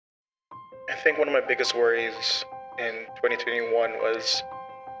I think one of my biggest worries in 2021 was,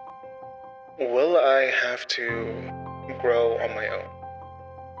 will I have to grow on my own?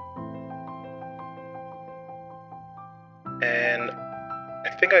 And I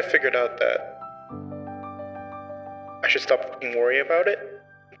think I figured out that I should stop fucking worrying about it,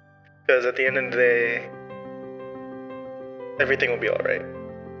 because at the end of the day, everything will be alright.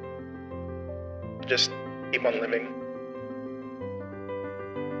 Just keep on living.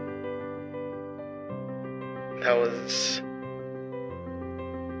 That was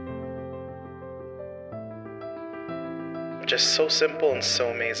just so simple and so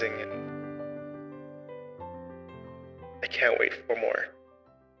amazing, and I can't wait for more.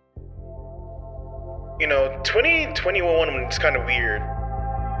 You know, 2021 was kind of weird,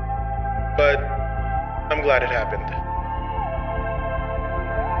 but I'm glad it happened.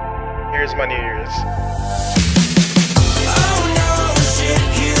 Here's my New Year's. Oh no, shit,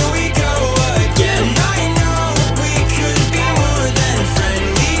 here we go again. I know we could be more than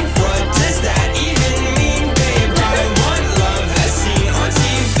friendly. What does that even mean, babe? I want love as seen on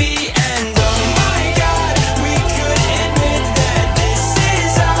TV, and oh my god, we could admit that this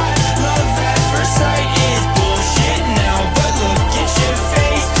is odd. Love at first sight is bullshit now, but look at your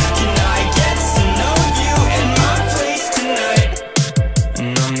face. Can I get to know you in my place tonight?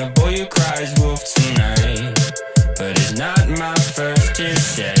 And I'm the boy who cries wolf tonight, but it's not my first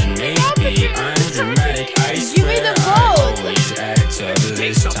kiss yet. Maybe I'm dramatic, I swear I always act up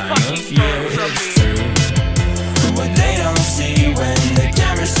this time of year. It's true, what they don't see when the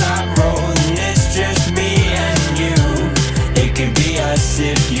cameras stop rolling, it's just me and you. It could be us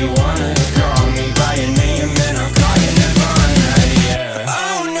if you wanna call me by your name, and I'll call you Nirvana, yeah.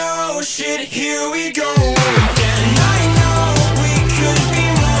 Oh no, shit, here we go again. I know we could be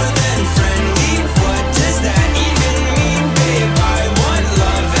more than friendly. What does that even mean, babe? I want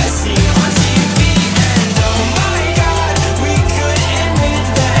love as seen on TV, and oh my god, we could admit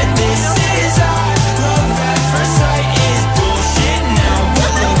that this is odd. Love at first sight is bullshit now,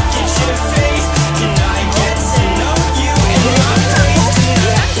 but look at your face. Can I get to know you in my place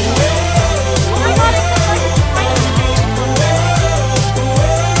tonight?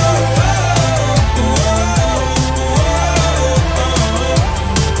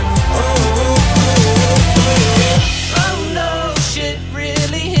 Oh no, shit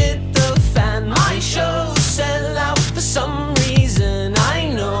really hit the fan. My shows sell out for some reason. I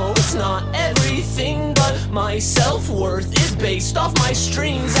know it's not everything, but my self-worth is based off my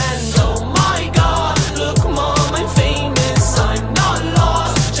streams, and